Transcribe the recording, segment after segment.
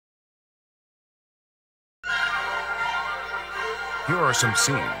Here are some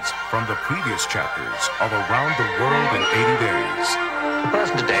scenes from the previous chapters of Around the World in 80 Days. The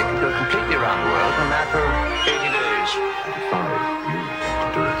person today can go completely around the world in a matter of 80 days. I defy you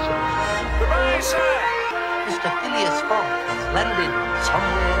to do it, sir. Goodbye, sir! Mr. Phileas Fogg has landed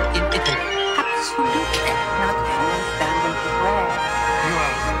somewhere in Italy. Absolutely. Not standing for prayer. You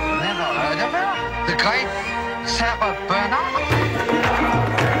have never heard of her? The great Sarah Bernard?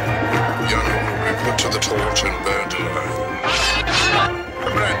 Young will be put to the torch and burned alive.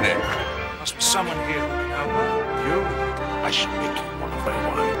 Brandy. Must be someone here who can help me. You? I should make you one of my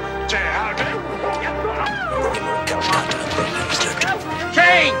wine. Say, how do?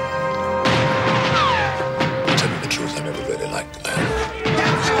 King! Tell me the truth, I never really liked the man.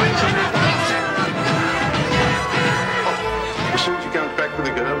 As soon as you come back with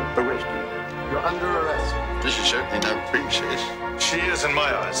the girl, arrest you. You're under arrest. This is certainly no princess. She is in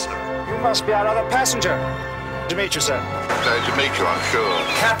my eyes, sir. You must be our other passenger. To meet you, sir. Glad to meet you, I'm sure.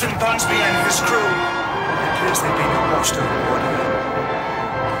 Captain Bunsby and his crew. It appears they've been washed overboard.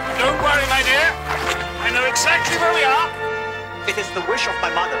 Don't worry, my dear. I know exactly where we are. It is the wish of my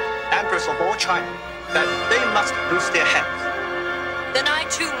mother, Empress of all China, that they must lose their heads. Then I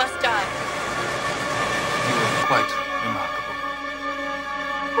too must die. You are quite remarkable.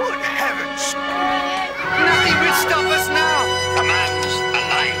 Good heavens! Nothing